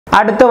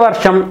അടുത്ത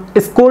വർഷം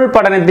സ്കൂൾ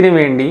പഠനത്തിന്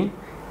വേണ്ടി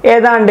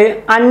ഏതാണ്ട്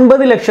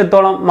 50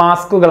 ലക്ഷത്തോളം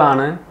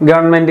മാസ്കുകളാണ്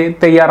ഗവൺമെന്റ്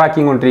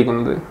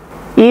തയ്യാറാക്കിക്കൊണ്ടിരിക്കുന്നത്.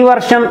 ഈ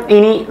വർഷം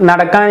ഇനി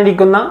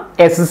നടക്കാനിരിക്കുന്ന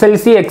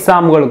SSLC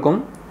എക്സാമുകൾക്കും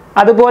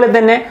അതുപോലെ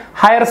തന്നെ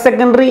ഹയർ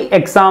സെക്കൻഡറി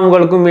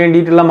എക്സാമുകൾക്കും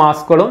വേണ്ടിയിട്ടുള്ള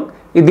മാസ്കുകളും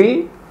ഇതിൽ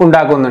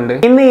ഉണ്ടാക്കുന്നുണ്ട്.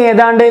 ഇന്ന്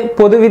ഏതാണ്ട്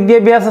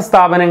പൊതുവിദ്യാഭ്യാസ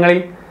സ്ഥാപനങ്ങളിൽ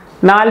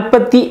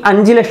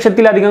 45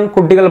 ലക്ഷത്തിലധികം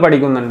കുട്ടികൾ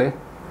പഠിക്കുന്നുണ്ട്.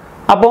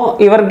 അപ്പോൾ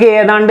ഇവർക്ക്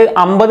ഏതാണ്ട്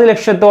 50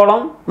 ലക്ഷത്തോളം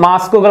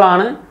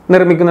മാസ്കുകളാണ്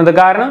നിർമ്മിക്കുന്നത്.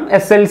 കാരണം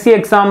SLC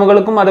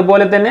എക്സാമുകൾക്കും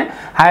അതുപോലെ തന്നെ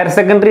ഹയർ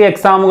സെക്കൻഡറി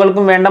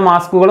എക്സാമുകൾക്കും വേണ്ട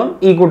മാസ്കുകളും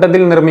ഈ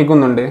കൂട്ടത്തിൽ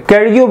നിർമ്മിക്കുന്നുണ്ട്.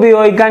 കഴുകി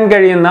ഉപയോഗിക്കാൻ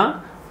കഴിയുന്ന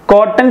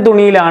കോട്ടൺ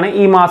തുണിയിലാണ്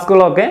ഈ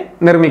മാസ്കുകളൊക്കെ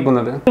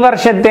നിർമ്മിക്കുന്നത്. ഈ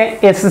വർഷത്തെ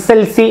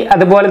SSLC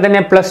അതുപോലെ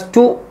തന്നെ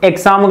 +2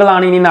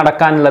 എക്സാമുകളാണ് ഇനി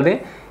നടക്കാനുള്ളത്.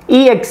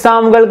 ഈ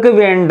എക്സാമുകൾക്ക്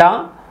വേണ്ട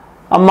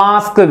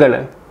മാസ്കുകൾ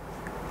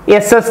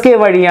SSK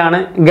വഴിയാണ്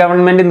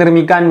ഗവൺമെന്റ്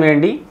നിർമ്മിക്കാൻ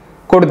വേണ്ടി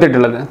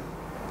കൊടുത്തിട്ടുള്ളത്.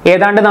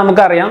 ഏതാണ്ട്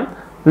നമുക്കറിയാം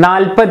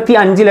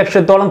 45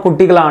 ലക്ഷത്തോളം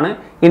കുട്ടികളാണ്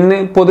ഇന്ന്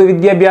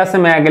പൊതുവിദ്യാഭ്യാസ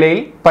മേഖലയിൽ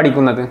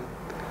പഠിക്കുന്നത്.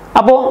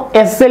 അപ്പോൾ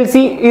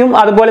SLCയും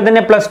അതുപോലെ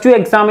തന്നെ +2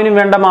 എക്സാമിനും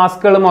വേണ്ട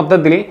മാസ്കുകൾ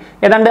മൊത്തത്തിൽ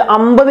ഏതാണ്ട്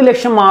 50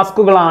 ലക്ഷം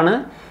മാസ്കുകളാണ്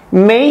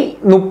മെയ്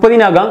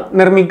 30-നകം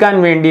നിർമ്മിക്കാൻ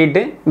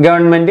വേണ്ടിയിട്ട്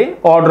ഗവൺമെന്റ്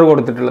ഓർഡർ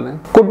കൊടുത്തിട്ടുള്ളത്.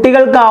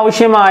 കുട്ടികൾക്ക്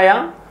ആവശ്യമായ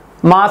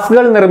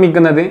മാസ്കുകൾ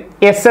നിർമ്മിക്കുന്നത്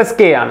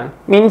SSK ആണ്.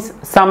 മീൻസ്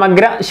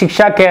സമഗ്ര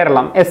ശിക്ഷ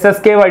കേരളം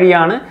SSK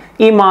വഴിയാണ്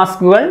ഈ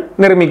മാസ്കുകൾ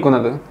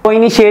നിർമ്മിക്കുന്നത്. അപ്പോൾ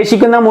ഇനി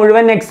ശേഷിക്കുന്ന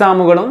മുഴുവൻ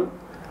എക്സാമുകളും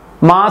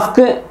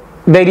മാസ്ക്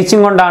ധരിച്ചും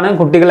കൊണ്ടാണ്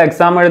കുട്ടികൾ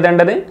എക്സാം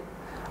എഴുതേണ്ടത്.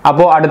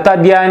 അപ്പോൾ അടുത്ത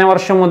അധ്യയന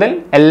വർഷം മുതൽ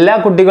എല്ലാ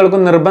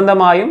കുട്ടികൾക്കും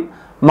നിർബന്ധമായും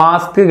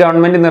മാസ്ക്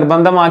ഗവൺമെന്റ്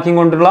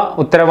നിർബന്ധമാക്കിക്കൊണ്ടുള്ള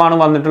ഉത്തരവാണ്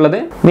വന്നിട്ടുള്ളത്.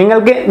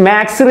 നിങ്ങൾക്ക്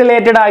മാത്സ്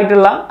റിലേറ്റഡ്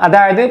ആയിട്ടുള്ള,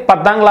 അതായത്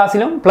 10ാം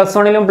ക്ലാസ്സിലും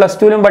 +1ലും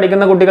 +2ലും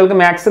പഠിക്കുന്ന കുട്ടികൾക്ക്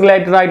മാത്സ്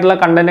റിലേറ്റഡ് ആയിട്ടുള്ള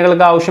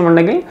കണ്ടന്റുകൾക്ക്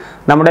ആവശ്യമുണ്ടെങ്കിൽ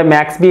നമ്മുടെ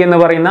മാത്സ് ബി എന്ന്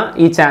പറയുന്ന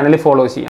ഈ ചാനൽ ഫോളോ ചെയ്യാം.